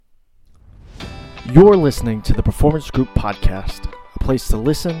You're listening to the Performance Group Podcast, a place to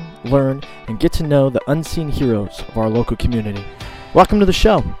listen, learn, and get to know the unseen heroes of our local community. Welcome to the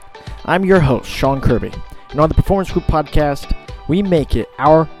show. I'm your host, Sean Kirby, and on the Performance Group Podcast, we make it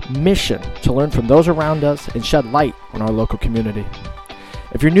our mission to learn from those around us and shed light on our local community.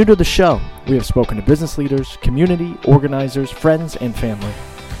 If you're new to the show, we have spoken to business leaders, community organizers, friends, and family.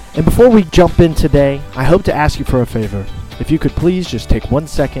 And before we jump in today, I hope to ask you for a favor. If you could please just take 1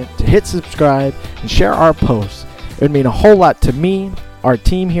 second to hit subscribe and share our posts. It would mean a whole lot to me, our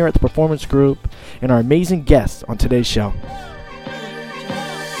team here at the Performance Group, and our amazing guests on today's show.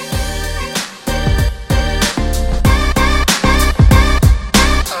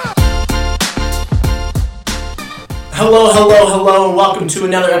 Hello, and welcome to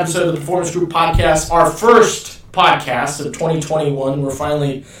another episode of the Performance Group Podcast, our first podcast of 2021. We're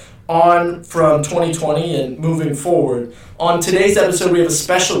finally on from 2020 and moving forward. On today's episode, we have a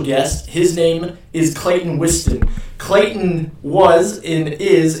special guest. His name is Clayton Whiston. Clayton was and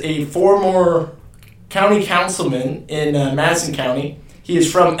is a former county councilman in Madison County. He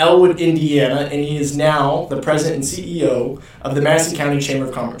is from Elwood, Indiana, and he is now the president and CEO of the Madison County Chamber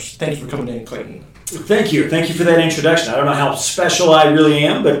of Commerce. Thank you for coming in, Clayton. Thank you. Thank you for that introduction. I don't know how special I really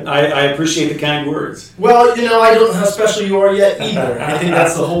am, but I appreciate the kind words. Well, I don't know how special you are yet either. I think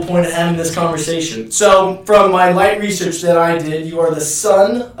that's the whole point of having this conversation. So, from my light research that I did, you are the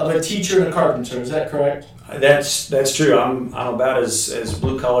son of a teacher and a carpenter. Is that correct? That's true. I'm about as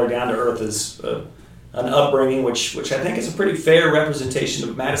blue-collar, down-to-earth as an upbringing, which I think is a pretty fair representation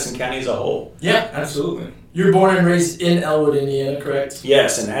of Madison County as a whole. Yeah, absolutely. You're born and raised in Elwood, Indiana, correct?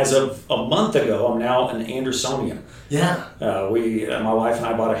 Yes, and as of a month ago, I'm now an Andersonian. Yeah. My wife and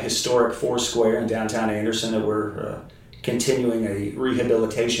I bought a historic 4-square in downtown Anderson that we're continuing a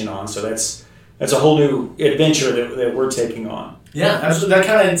rehabilitation on. So that's a whole new adventure that we're taking on. Yeah, absolutely. That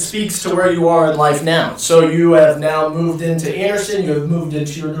kind of speaks to where you are in life now. So you have now moved into Anderson. You have moved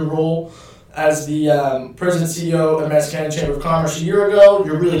into your new role as the president and CEO of Madison County Chamber of Commerce a year ago.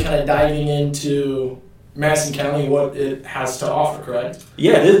 You're really kind of diving into Madison County, what it has to offer, correct?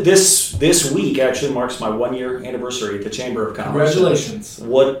 Yeah, this week actually marks my 1-year anniversary at the Chamber of Commerce. Congratulations.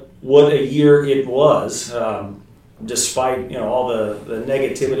 What a year it was, despite all the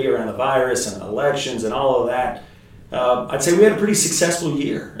negativity around the virus and elections and all of that. I'd say we had a pretty successful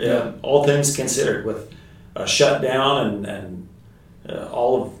year, all things considered, with a shutdown and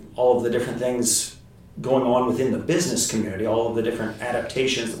all of the different things going on within the business community, all of the different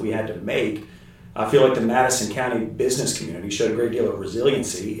adaptations that we had to make. I feel like the Madison County business community showed a great deal of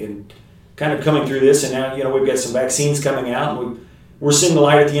resiliency in kind of coming through this, and now we've got some vaccines coming out, and we're seeing the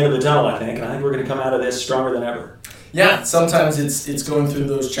light at the end of the tunnel, I think, and I think we're going to come out of this stronger than ever. Yeah, sometimes it's going through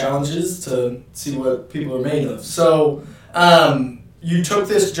those challenges to see what people are made of. So you took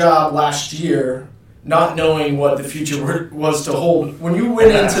this job last year not knowing what the future was to hold. When you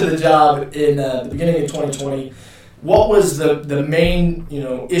went into the job in the beginning of 2020, what was the main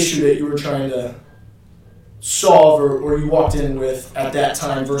issue that you were trying to solve or you walked in with at that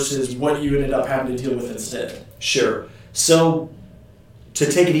time versus what you ended up having to deal with instead? Sure. So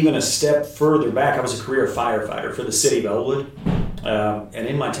to take it even a step further back, I was a career firefighter for the city of Elwood. And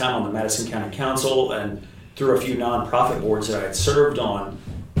in my time on the Madison County Council and through a few nonprofit boards that I had served on,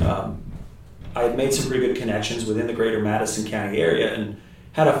 I had made some pretty good connections within the greater Madison County area and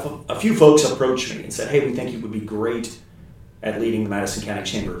had a few folks approach me and said, hey, we think you would be great at leading the Madison County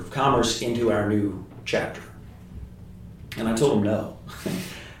Chamber of Commerce into our new chapter. And I told them no.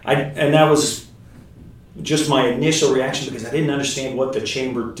 And that was just my initial reaction because I didn't understand what the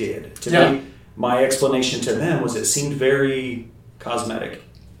chamber did. To me, my explanation to them was it seemed very cosmetic,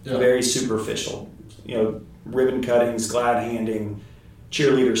 very superficial. Ribbon cuttings, glad handing,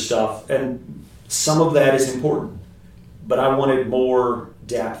 cheerleader stuff. And some of that is important. But I wanted more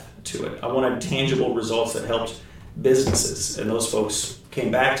depth to it. I wanted tangible results that helped businesses. And those folks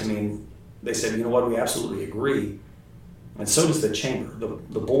came back to me and they said, you know what, we absolutely agree. And so does the chamber.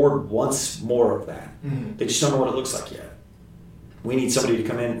 The board wants more of that. Mm-hmm. They just don't know what it looks like yet. We need somebody to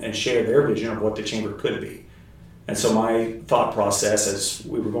come in and share their vision of what the chamber could be. And so my thought process as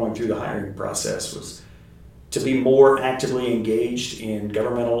we were going through the hiring process was to be more actively engaged in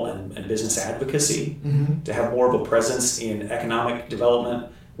governmental and business advocacy, to have more of a presence in economic development,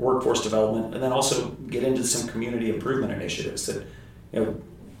 workforce development, and then also get into some community improvement initiatives that,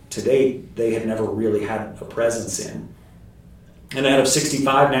 to date, they had never really had a presence in. And out of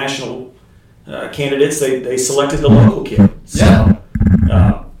 65 national candidates, they selected the local kid. So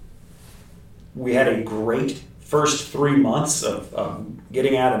we had a great first 3 months of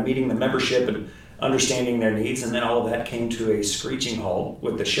getting out and meeting the membership and understanding their needs, and then all of that came to a screeching halt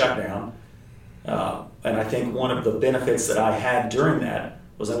with the shutdown. And I think one of the benefits that I had during that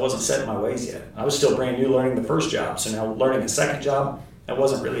was I wasn't set in my ways yet. I was still brand new learning the first job. So now learning a second job, that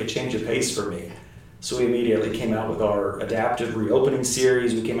wasn't really a change of pace for me. So we immediately came out with our adaptive reopening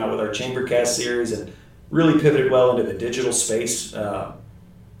series. We came out with our Chambercast series and really pivoted well into the digital space to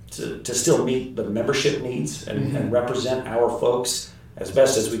still meet the membership needs and represent our folks as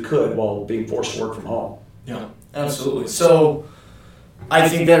best as we could while being forced to work from home. Yeah, absolutely. So I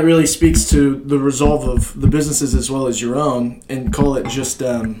think that really speaks to the resolve of the businesses as well as your own, and call it just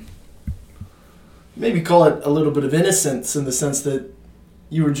maybe call it a little bit of innocence in the sense that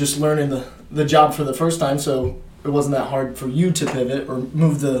you were just learning the job for the first time, so it wasn't that hard for you to pivot or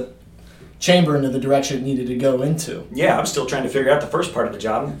move the chamber into the direction it needed to go into. Yeah, I was still trying to figure out the first part of the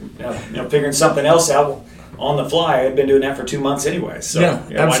job, figuring something else out on the fly. I had been doing that for 2 months anyway, so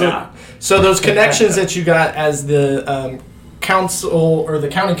absolutely. Why not? So those connections that you got as the council or the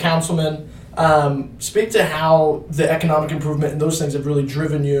county councilman, speak to how the economic improvement and those things have really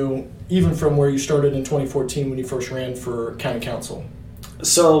driven you, even from where you started in 2014 when you first ran for county council.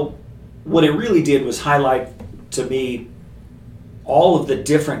 So what it really did was highlight to me all of the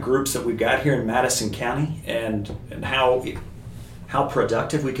different groups that we've got here in Madison County and how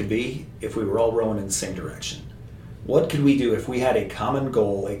productive we could be if we were all rowing in the same direction. What could we do if we had a common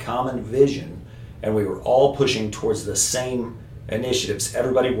goal, a common vision, and we were all pushing towards the same initiatives,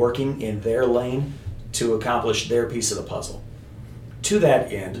 everybody working in their lane to accomplish their piece of the puzzle. To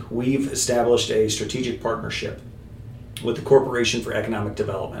that end, we've established a strategic partnership with the Corporation for Economic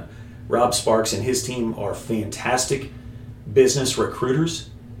Development. Rob Sparks and his team are fantastic business recruiters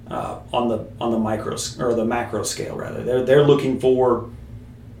on the micro or the macro scale rather. They're looking for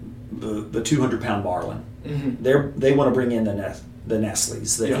the 200-pound marlin. Mm-hmm. They want to bring in the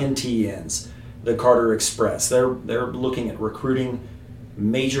Nestle's, the NTNs, the Carter Express. They're looking at recruiting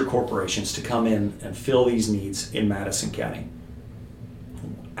major corporations to come in and fill these needs in Madison County.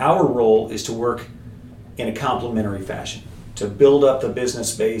 Our role is to work in a complementary fashion to build up the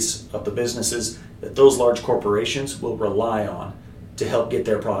business base of the businesses that those large corporations will rely on to help get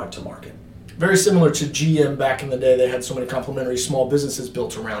their product to market. Very similar to GM back in the day. They had so many complementary small businesses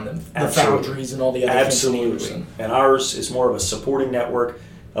built around them, the foundries and all the other things. Absolutely. And ours is more of a supporting network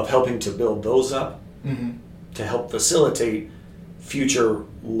of helping to build those up to help facilitate future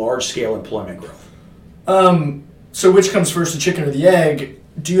large-scale employment growth. So which comes first, the chicken or the egg?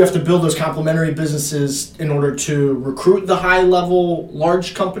 Do you have to build those complementary businesses in order to recruit the high-level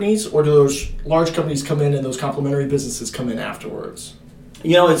large companies, or do those large companies come in and those complementary businesses come in afterwards?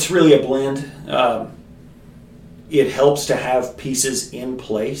 It's really a blend. It helps to have pieces in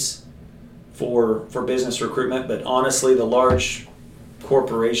place for business recruitment, but honestly, the large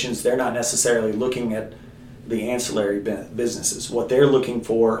corporations, they're not necessarily looking at the ancillary businesses. What they're looking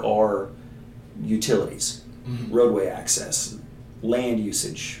for are utilities, roadway access, land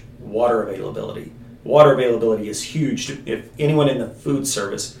usage, water availability. Water availability is huge. If anyone in the food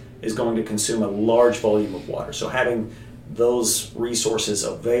service is going to consume a large volume of water, so having those resources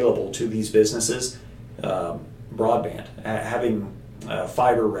available to these businesses, broadband, having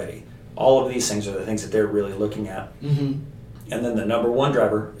fiber ready, all of these things are the things that they're really looking at. And then the number one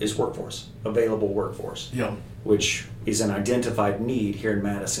driver is workforce, available workforce, which is an identified need here in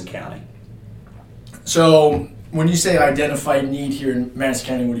Madison County. So when you say identified need here in Madison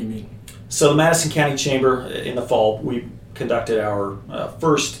County, what do you mean? So the Madison County Chamber, in the fall, we conducted our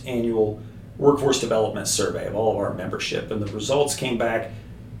first annual workforce development survey of all of our membership, and the results came back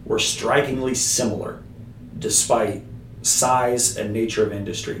were strikingly similar despite size and nature of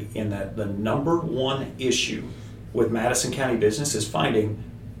industry, in that the number one issue with Madison County business is finding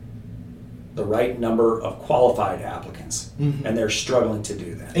the right number of qualified applicants, and they're struggling to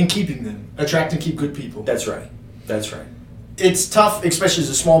do that. And keeping them, attract and keep good people. That's right. It's tough, especially as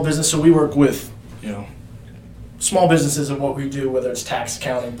a small business. So we work with, small businesses in what we do, whether it's tax,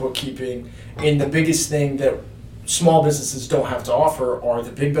 accounting, bookkeeping, and the biggest thing that small businesses don't have to offer are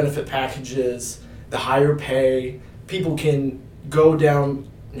the big benefit packages, the higher pay. People can go down,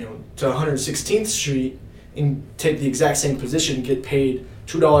 to 116th Street and take the exact same position and get paid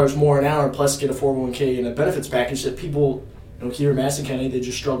 $2 more an hour, plus get a 401k and a benefits package that people, here in Madison County, they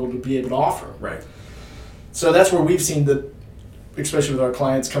just struggle to be able to offer. Right. So that's where we've seen that, especially with our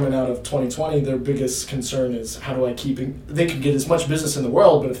clients coming out of 2020, their biggest concern is how do I keep it? They can get as much business in the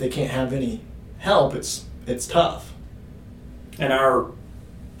world, but if they can't have any help, it's tough. And our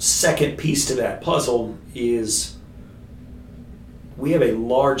second piece to that puzzle is we have a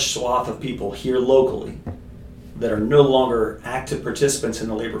large swath of people here locally that are no longer active participants in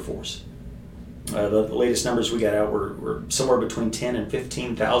the labor force. The latest numbers we got out were somewhere between 10 and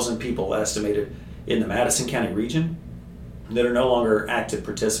 15,000 people estimated in the Madison County region that are no longer active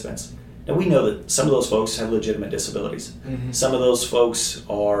participants. Now we know that some of those folks have legitimate disabilities. Mm-hmm. Some of those folks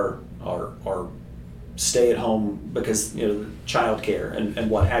are stay at home because child care and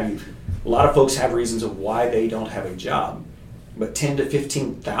what have you. A lot of folks have reasons of why they don't have a job, but 10 to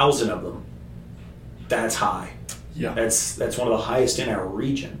 15,000 of them, that's high. Yeah, that's one of the highest in our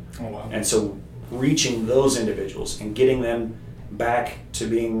region. Oh wow! And so reaching those individuals and getting them back to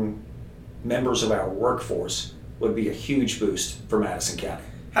being members of our workforce would be a huge boost for Madison County.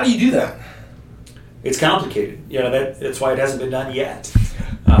 How do you do that? It's complicated. That's why it hasn't been done yet.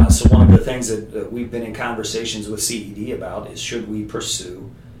 So one of the things that we've been in conversations with CED about is should we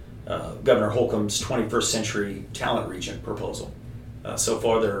pursue Governor Holcomb's 21st Century Talent Region proposal. So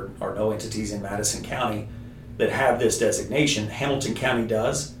far there are no entities in Madison County that have this designation. Hamilton County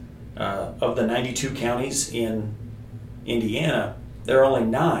does. Of the 92 counties in Indiana, there are only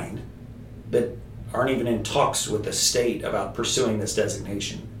 9 that aren't even in talks with the state about pursuing this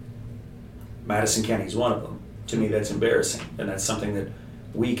designation. Madison County is one of them. To me, that's embarrassing, and that's something that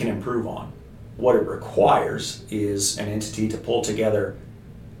we can improve on. What it requires is an entity to pull together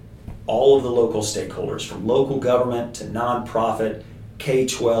all of the local stakeholders, from local government to nonprofit,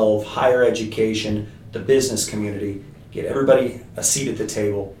 K-12, higher education, the business community, get everybody a seat at the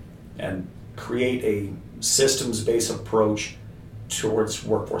table and create a systems-based approach towards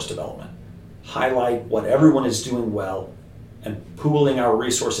workforce development. Highlight what everyone is doing well and pooling our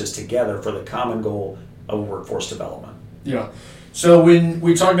resources together for the common goal of workforce development. Yeah. So when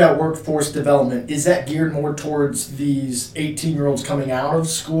we talk about workforce development, is that geared more towards these 18-year-olds coming out of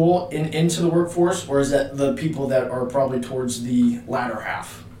school and into the workforce, or is that the people that are probably towards the latter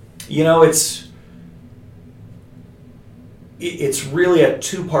half? It's really a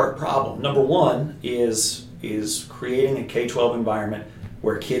two-part problem. Number one is creating a K-12 environment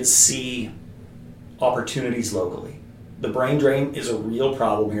where kids see opportunities locally. The brain drain is a real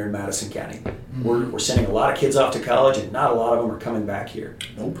problem here in Madison County. Mm-hmm. We're sending a lot of kids off to college, and not a lot of them are coming back here.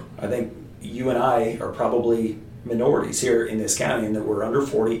 Nope. I think you and I are probably minorities here in this county in that we're under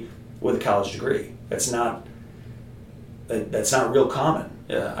 40 with a college degree. That's not real common.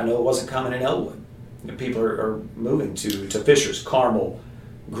 I know it wasn't common in Elwood. People are moving to Fishers, Carmel,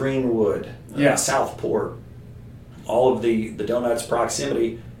 Greenwood, Southport, all of the donuts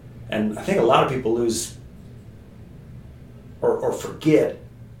proximity. And I think a lot of people lose or forget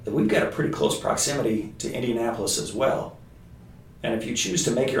that we've got a pretty close proximity to Indianapolis as well. And if you choose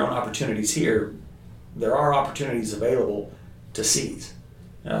to make your own opportunities here, there are opportunities available to seize.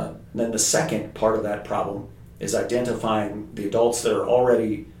 Then the second part of that problem is identifying the adults that are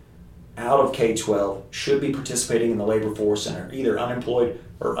already out of K-12, should be participating in the labor force and are either unemployed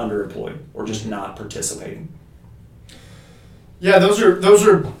or underemployed or just not participating. Yeah, those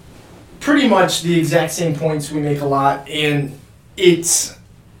are pretty much the exact same points we make a lot, and it's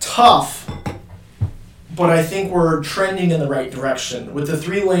tough, but I think we're trending in the right direction. With the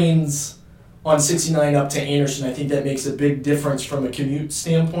 3 lanes on 69 up to Anderson, I think that makes a big difference from a commute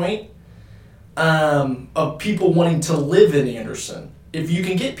standpoint of people wanting to live in Anderson. If you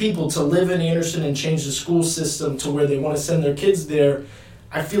can get people to live in Anderson and change the school system to where they want to send their kids there,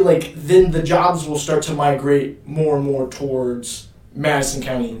 I feel like then the jobs will start to migrate more and more towards Madison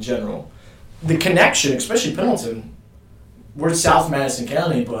County in general. The connection, especially Pendleton, we're South Madison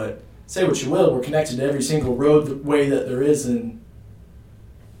County, but say what you will, we're connected to every single roadway that there is. And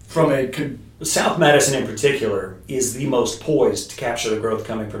South Madison in particular is the most poised to capture the growth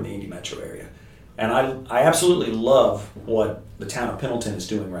coming from the Indy metro area. And I absolutely love what the town of Pendleton is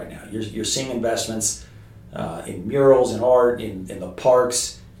doing right now. You're seeing investments in murals and art, in the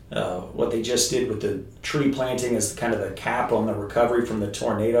parks. What they just did with the tree planting as kind of the cap on the recovery from the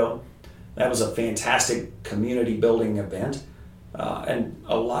tornado. That was a fantastic community building event. And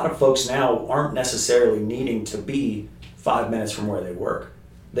a lot of folks now aren't necessarily needing to be 5 minutes from where they work.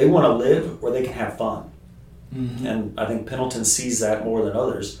 They want to live where they can have fun. Mm-hmm. And I think Pendleton sees that more than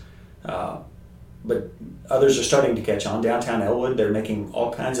others. But others are starting to catch on. Downtown Elwood, they're making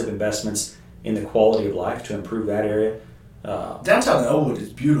all kinds of investments in the quality of life to improve that area. Downtown Elwood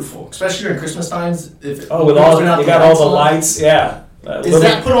is beautiful, especially during Christmas times. With all you got all the lights, yeah. Is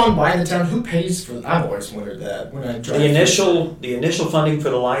that put on by the town? Who pays for that? I've always wondered that when I drive. The initial funding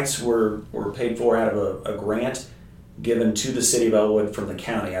for the lights were paid for out of a grant given to the city of Elwood from the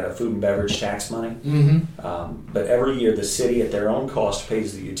county out of food and beverage tax money. Mm-hmm. But every year the city at their own cost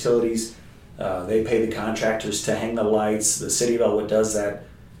pays the utilities. They pay the contractors to hang the lights. The city of Elwood does that.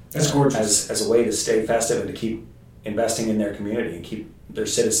 That's gorgeous. As a way to stay festive and to keep investing in their community and keep their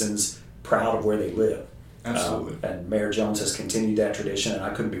citizens proud of where they live. Absolutely. And Mayor Jones has continued that tradition, and I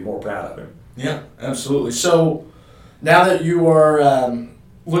couldn't be more proud of him. Yeah, absolutely. So now that you are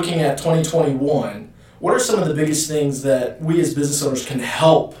looking at 2021, what are some of the biggest things that we as business owners can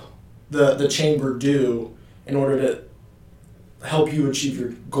help the chamber do in order to help you achieve your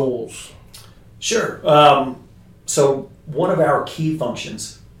goals? Sure. So one of our key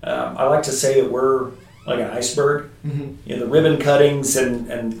functions, I like to say that we're like an iceberg. Mm-hmm. You know, the ribbon cuttings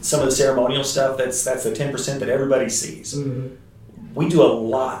and some of the ceremonial stuff, that's the 10% that everybody sees. Mm-hmm. We do a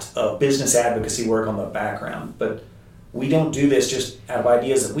lot of business advocacy work on the background, but we don't do this just out of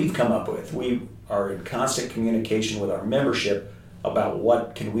ideas that we've come up with. We are in constant communication with our membership about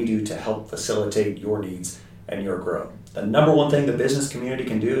what can we do to help facilitate your needs and your growth. The number one thing the business community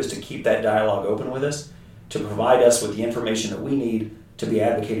can do is to keep that dialogue open with us, to provide us with the information that we need to be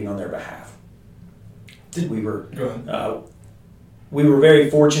advocating on their behalf. We were very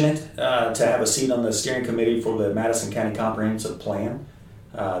fortunate to have a seat on the steering committee for the Madison County Comprehensive Plan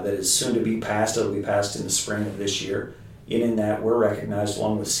that is soon to be passed. It will be passed in the spring of this year. In that, we're recognized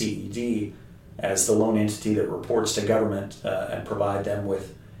along with CED as the lone entity that reports to government and provide them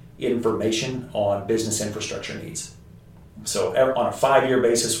with information on business infrastructure needs. So on a 5-year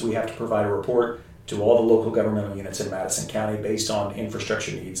basis, we have to provide a report to all the local governmental units in Madison County based on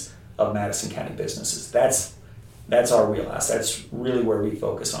infrastructure needs of Madison County businesses. That's our wheelhouse. That's really where we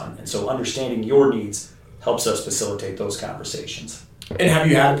focus on. And so understanding your needs helps us facilitate those conversations. And have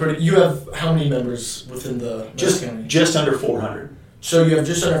you had you have how many members within the Madison County? Just under 400. So you have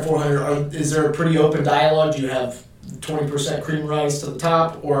just under 400. Is there a pretty open dialogue? Do you have 20% cream rise to the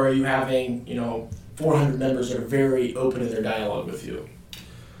top, or are you having 400 members that are very open in their dialogue with you?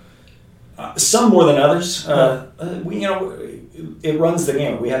 Some more than others. It runs the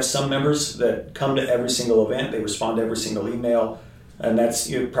gamut. We have some members that come to every single event. They respond to every single email, and that's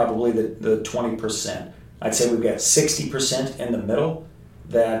probably the 20%. I'd say we've got 60% in the middle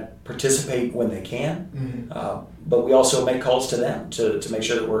that participate when they can, mm-hmm. But we also make calls to them to make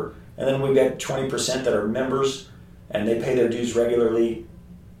sure that and then we've got 20% that are members, and they pay their dues regularly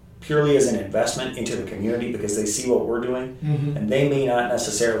purely as an investment into the community because they see what we're doing, mm-hmm. and they may not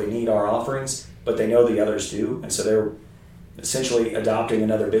necessarily need our offerings, but they know the others do, and so they're essentially adopting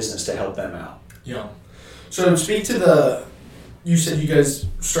another business to help them out. Yeah. So speak to you said you guys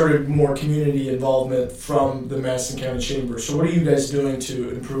started more community involvement from the Madison County Chamber. So what are you guys doing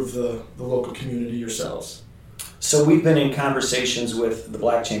to improve the local community yourselves? So we've been in conversations with the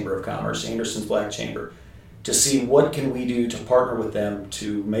Black Chamber of Commerce, Anderson's Black Chamber, to see what can we do to partner with them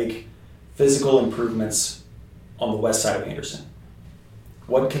to make physical improvements on the west side of Anderson.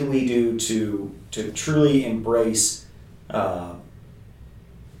 What can we do to truly embrace the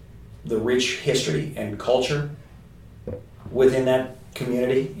rich history and culture within that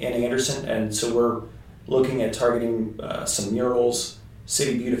community in Anderson? And so we're looking at targeting some murals,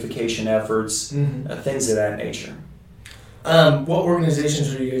 city beautification efforts, mm-hmm. Things of that nature. What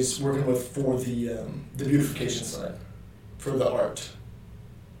organizations are you guys working with for the beautification side, for the art?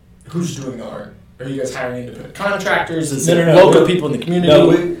 Who's doing the art? Are you guys hiring independent contractors? Is it local people in the community?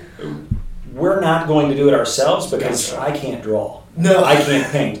 No, we're not going to do it ourselves because I can't draw. No. I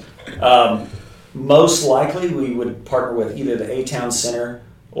can't paint. Most likely we would partner with either the A-Town Center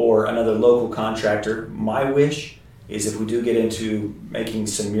or another local contractor. My wish is if we do get into making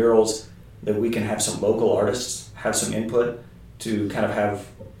some murals that we can have some local artists have some input to kind of have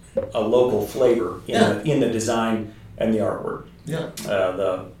a local flavor in the design and the artwork. Yeah.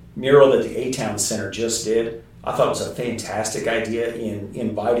 The mural that the A-Town Center just did, I thought was a fantastic idea in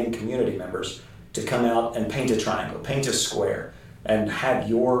inviting community members to come out and paint a triangle, paint a square, and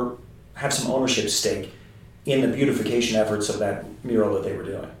have some ownership stake in the beautification efforts of that mural that they were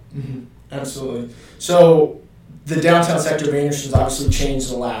doing. Mm-hmm. Absolutely. So the downtown sector of Anderson's obviously changed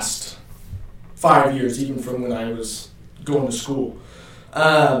in the last 5 years, even from when I was going to school.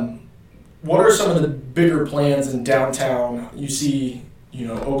 What are some of the bigger plans in downtown? You see,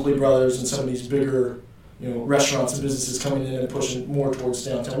 Oakley Brothers and some of these bigger, restaurants and businesses coming in and pushing more towards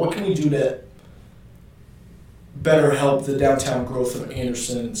downtown. What can we do to better help the downtown growth of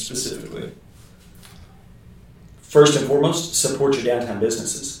Anderson specifically? First and foremost, support your downtown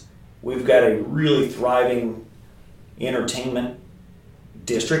businesses. We've got a really thriving entertainment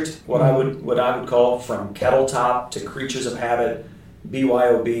district, what I would call, from Kettle Top to Creatures of Habit,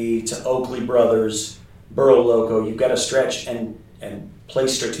 BYOB to Oakley Brothers, Burro Loco. You've got to stretch and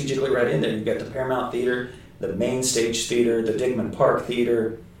place strategically right in there. You've got the Paramount Theater, the Main Stage Theater, the Digman Park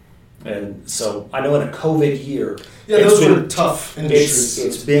Theater. And so I know in a COVID year, those were tough industries.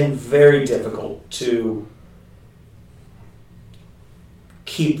 It's been very difficult to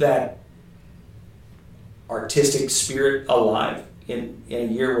keep that artistic spirit alive in a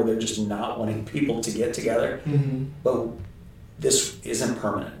year where they're just not wanting people to get together. Mm-hmm. But this isn't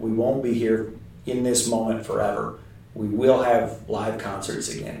permanent. We won't be here in this moment forever. We will have live concerts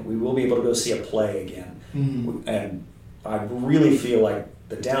again. We will be able to go see a play again. Mm-hmm. And I really feel like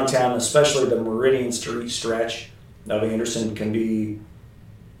the downtown, especially the Meridian Street stretch of Anderson, can be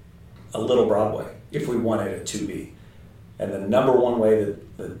a little Broadway if we wanted it to be. And the number one way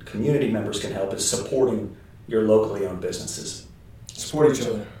that the community members can help is supporting your locally owned businesses. Support each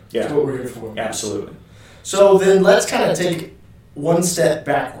other. Yeah. That's what we're here for. Absolutely. So then let's kind of take one step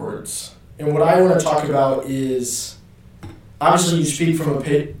backwards. And what I want to talk about is, obviously you speak from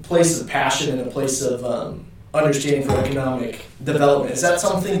a place of passion and a place of understanding for economic development. Is that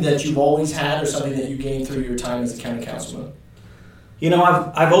something that you've always had or something that you gained through your time as a county councilman? You know,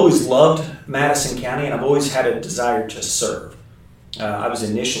 I've always loved Madison County, and I've always had a desire to serve. I was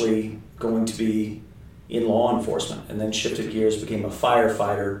initially going to be in law enforcement and then shifted gears, became a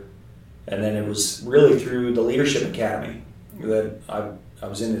firefighter, and then it was really through the Leadership Academy that I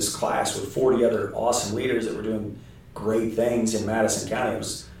was in this class with 40 other awesome leaders that were doing great things in Madison County.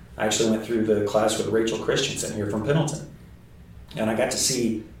 I actually went through the class with Rachel Christensen here from Pendleton, and I got to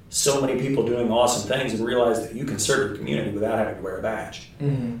see so many people doing awesome things and realized that you can serve your community without having to wear a badge.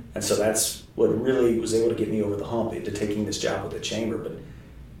 Mm-hmm. And so that's what really was able to get me over the hump into taking this job with the chamber. But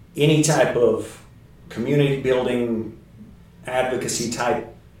any type of community building, advocacy type,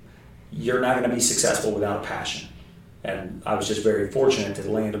 you're not going to be successful without passion. And I was just very fortunate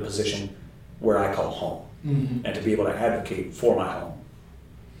to land a position where I call home, Mm-hmm. and to be able to advocate for my home.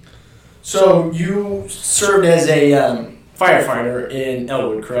 So you served as a firefighter in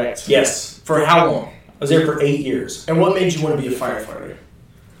Elwood, correct? Yes. For how long? I was there for 8 years. And what made you want to be a firefighter?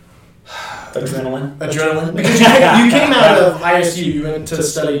 Adrenaline. Adrenaline? Because you came out of ISU, you went to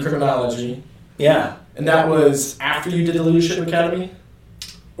study criminology, Yeah. and that was after you did the Leadership Academy?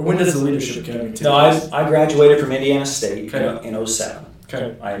 Or when does the Leadership Academy take No, place? I graduated from Indiana State Okay. in 07.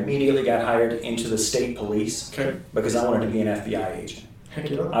 Okay. I immediately got hired into the state police Okay. because I wanted to be an FBI agent. Heck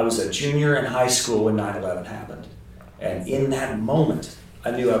yeah. I was a junior in high school when 9/11 happened. And in that moment,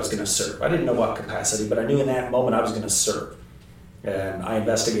 I knew I was going to serve. I didn't know what capacity, but I knew in that moment I was going to serve. And I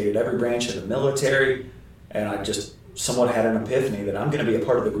investigated every branch of the military, and I just somewhat had an epiphany that I'm going to be a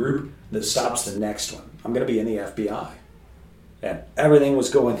part of the group that stops the next one. I'm going to be in the FBI. And everything was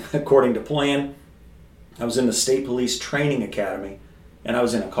going according to plan. I was in the State Police Training Academy, and I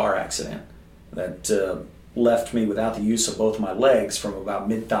was in a car accident that left me without the use of both my legs from about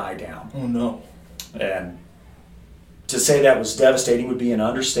mid-thigh down. Oh no. And to say that was devastating would be an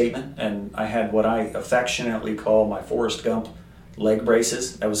understatement. And I had what I affectionately call my Forrest Gump leg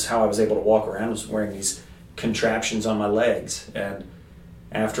braces. That was how I was able to walk around, was wearing these contraptions on my legs. And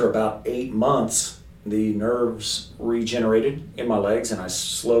after about 8 months, the nerves regenerated in my legs, and I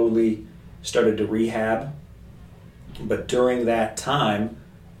slowly started to rehab. But during that time,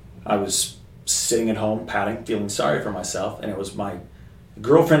 I was sitting at home pouting, feeling sorry for myself, and it was my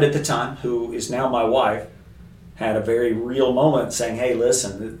girlfriend at the time, who is now my wife, had a very real moment saying, hey,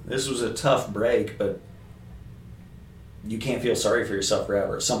 listen, this was a tough break, but you can't feel sorry for yourself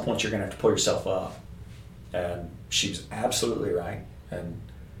forever. At some point, you're going to have to pull yourself up. And she was absolutely right. And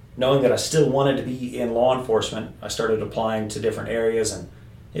knowing that I still wanted to be in law enforcement, I started applying to different areas, and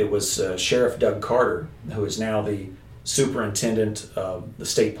it was Sheriff Doug Carter, who is now the superintendent of the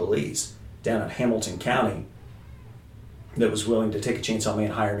state police down in Hamilton County, that was willing to take a chance on me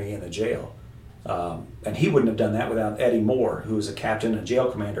and hire me in the jail. And he wouldn't have done that without Eddie Moore, who was a captain and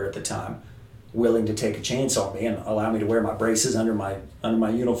jail commander at the time, willing to take a chance on me and allow me to wear my braces under my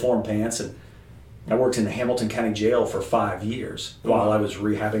uniform pants. And I worked in the Hamilton County Jail for 5 years while I was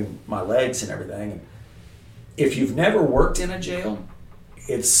rehabbing my legs and everything. And if you've never worked in a jail,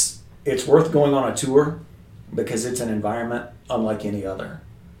 it's worth going on a tour, because it's an environment unlike any other.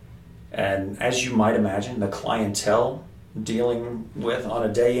 And as you might imagine, the clientele dealing with on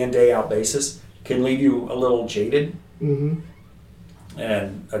a day in, day out basis can leave you a little jaded. Mm-hmm.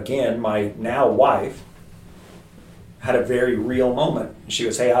 And again, my now wife had a very real moment. She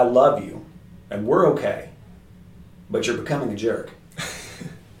goes, hey, I love you, and we're okay, but you're becoming a jerk.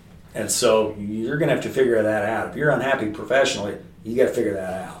 And so you're going to have to figure that out. If you're unhappy professionally, you got to figure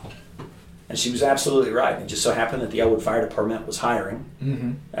that out. And she was absolutely right. It just so happened that the Elwood Fire Department was hiring,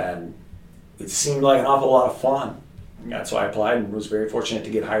 Mm-hmm. and it seemed like an awful lot of fun. And so I applied and was very fortunate to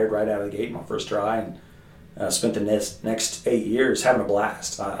get hired right out of the gate my first try, and spent the next 8 years having a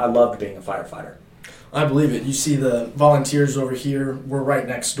blast. I loved being a firefighter. I believe it. You see the volunteers over here. We're right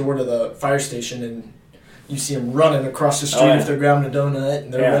next door to the fire station, and you see them running across the street if they're grabbing a donut,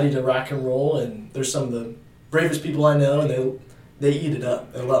 and they're ready to rock and roll. And they're some of the bravest people I know, and they eat it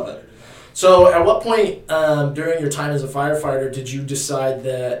up. They love it. So at what point during your time as a firefighter did you decide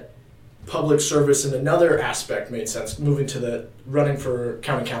that public service in another aspect made sense, moving to the running for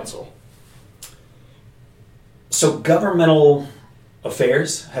county council? So governmental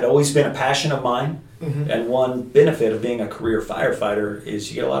affairs had always been a passion of mine. Mm-hmm. And one benefit of being a career firefighter is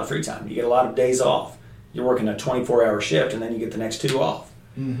you get a lot of free time. You get a lot of days off. You're working a 24-hour shift, and then you get the next 2 off.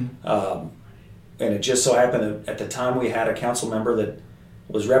 Mm-hmm. And it just so happened that at the time we had a council member that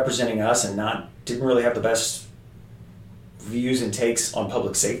was representing us and didn't really have the best views and takes on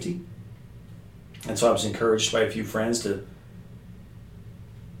public safety. And so I was encouraged by a few friends to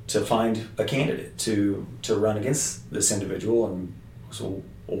find a candidate to run against this individual. And so,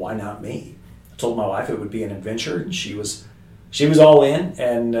 well, why not me? I told my wife it would be an adventure, and she was all in.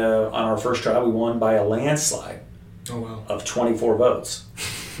 And on our first trial, we won by a landslide of 24 votes.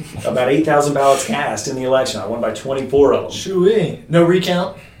 About 8,000 ballots cast in the election. I won by 24 of them. Shoo-wee. No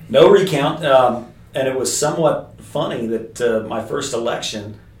recount? No recount. And it was somewhat funny that my first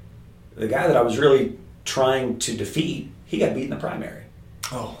election, the guy that I was really trying to defeat, he got beat in the primary.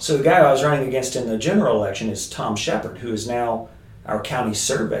 Oh. So the guy I was running against in the general election is Tom Shepard, who is now our county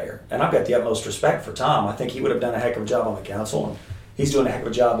surveyor. And I've got the utmost respect for Tom. I think he would have done a heck of a job on the council, and he's doing a heck of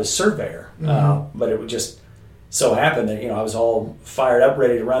a job as surveyor. Mm-hmm. But it would just so happened that I was all fired up,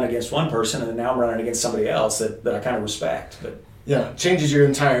 ready to run against one person, and now I'm running against somebody else that I kind of respect. But yeah, changes your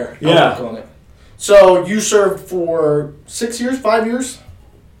entire outlook on it. So you served for 6 years, 5 years?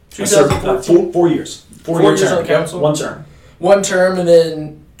 I served 4 years. 4 years on the council? One term. One term, and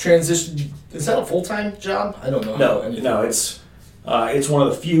then transitioned. Is that a full-time job? I don't know. No, it's one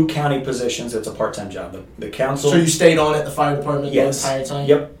of the few county positions that's a part-time job. The council. So you stayed on at the fire department the entire time?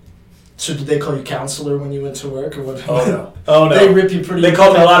 Yep. So did they call you counselor when you went to work, or what? Oh no! They rip you pretty. They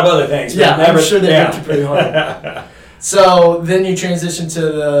called me a lot of other things. Yeah, I'm sure they ripped you pretty hard. So then you transitioned to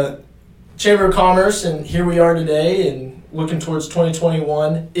the Chamber of Commerce, and here we are today, and looking towards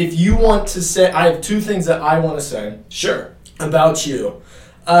 2021. If you want to say, I have 2 things that I want to say. Sure. About you.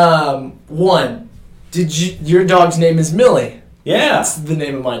 One, your dog's name is Millie? Yeah. That's the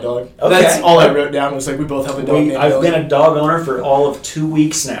name of my dog. Okay. That's all I wrote down. It was like we both have a dog named I've Millie. been a dog owner for all of 2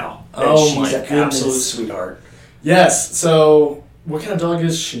 weeks now. And she's an absolute sweetheart. Yes. So what kind of dog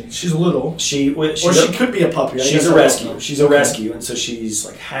is she? She's little. She could be a puppy. She's a rescue. She's a rescue, and so she's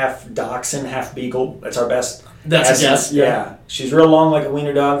like half dachshund, half beagle. That's our best. That's a guess. Yeah. She's real long like a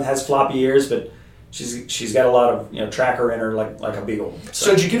wiener dog. Has floppy ears, but she's got a lot of tracker in her like a beagle.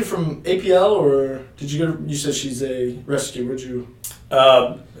 So did you get it from APL, or did you get? You said she's a rescue. Where'd you?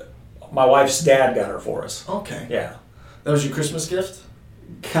 My wife's dad got her for us. Okay. Yeah. That was your Christmas gift?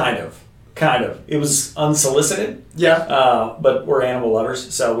 Kind of. It was unsolicited. Yeah. But we're animal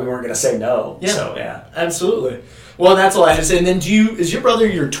lovers, so we weren't going to say no. Yeah. So, yeah. Absolutely. Well, that's all I have to say. And then is your brother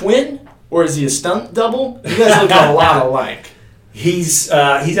your twin, or is he a stunt double? You guys look a lot alike. He's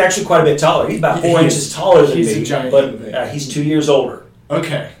actually quite a bit taller. He's about 4 inches taller than me. He's a giant. But he's 2 years older.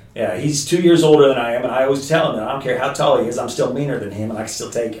 Okay. Yeah, he's 2 years older than I am, and I always tell him that I don't care how tall he is, I'm still meaner than him, and I can still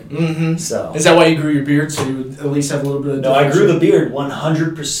take him. Mm-hmm. So is that why you grew your beard, so you would at least have a little bit of? No, I grew the beard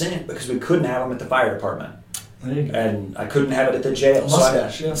 100% because we couldn't have him at the fire department, and I couldn't have it at the jail.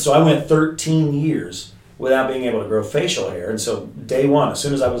 So I went 13 years without being able to grow facial hair, and so day one, as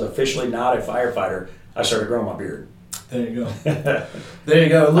soon as I was officially not a firefighter, I started growing my beard. There you go. There you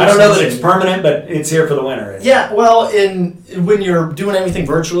go. I don't know that it's permanent, but it's here for the winter. Yeah, well, when you're doing everything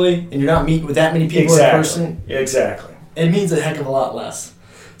virtually and you're not meeting with that many people in person, exactly, it means a heck of a lot less.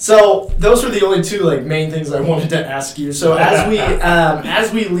 So those were the only 2 main things I wanted to ask you. So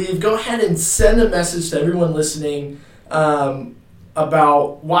as we leave, go ahead and send a message to everyone listening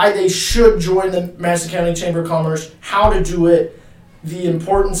about why they should join the Madison County Chamber of Commerce, how to do it, the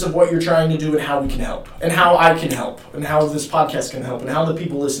importance of what you're trying to do, and how we can help, and how I can help, and how this podcast can help, and how the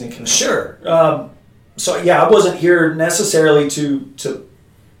people listening can help. Sure. So I wasn't here necessarily to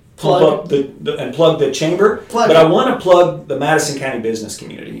plug the chamber, but I want to plug the Madison County business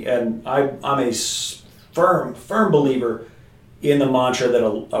community, and I'm a firm believer in the mantra that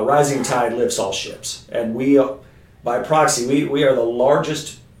a rising tide lifts all ships, and we, by proxy, we are the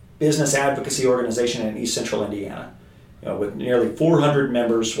largest business advocacy organization in East Central Indiana. With nearly 400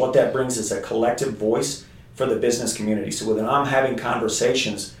 members, what that brings is a collective voice for the business community. So when I'm having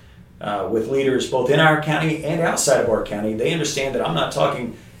conversations with leaders both in our county and outside of our county, they understand that I'm not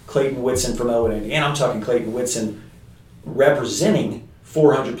talking Clayton Whitson from Elwood, Indiana. I'm talking Clayton Whitson representing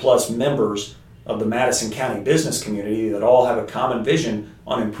 400 plus members of the Madison County business community that all have a common vision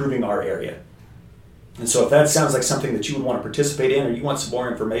on improving our area. And so if that sounds like something that you would want to participate in, or you want some more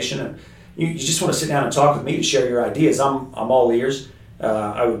information, and you just want to sit down and talk with me to share your ideas, I'm all ears.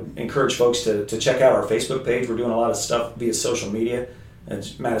 I would encourage folks to check out our Facebook page. We're doing a lot of stuff via social media.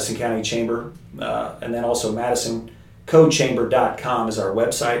 It's Madison County Chamber, and then also MadisonCodechamber.com is our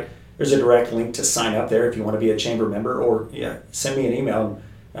website. There's a direct link to sign up there if you want to be a chamber member, or send me an email.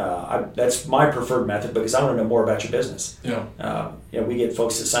 That's my preferred method because I want to know more about your business. We get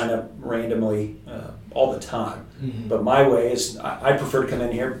folks that sign up randomly all the time. Mm-hmm. But my way is I prefer to come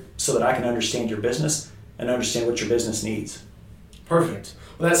in here so that I can understand your business and understand what your business needs. Perfect.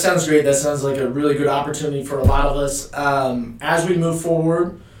 Well, that sounds great. That sounds like a really good opportunity for a lot of us. As we move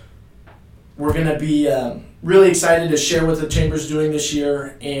forward, we're going to be really excited to share what the Chamber's doing this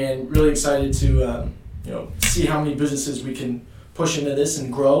year, and really excited to see how many businesses we can push into this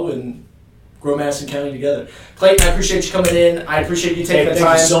and grow Madison County together. Clayton, I appreciate you coming in. I appreciate you taking the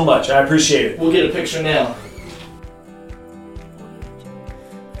time. Thank you so much. I appreciate it. We'll get a picture now.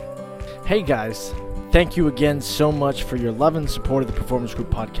 Hey guys, thank you again so much for your love and support of the Performance Group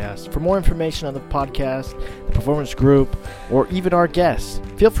podcast. For more information on the podcast, the Performance Group, or even our guests,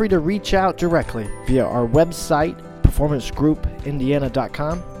 feel free to reach out directly via our website,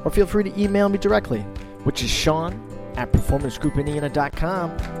 performancegroupindiana.com, or feel free to email me directly, which is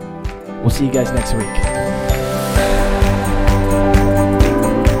Sean@performancegroupindiana.com. We'll see you guys next week.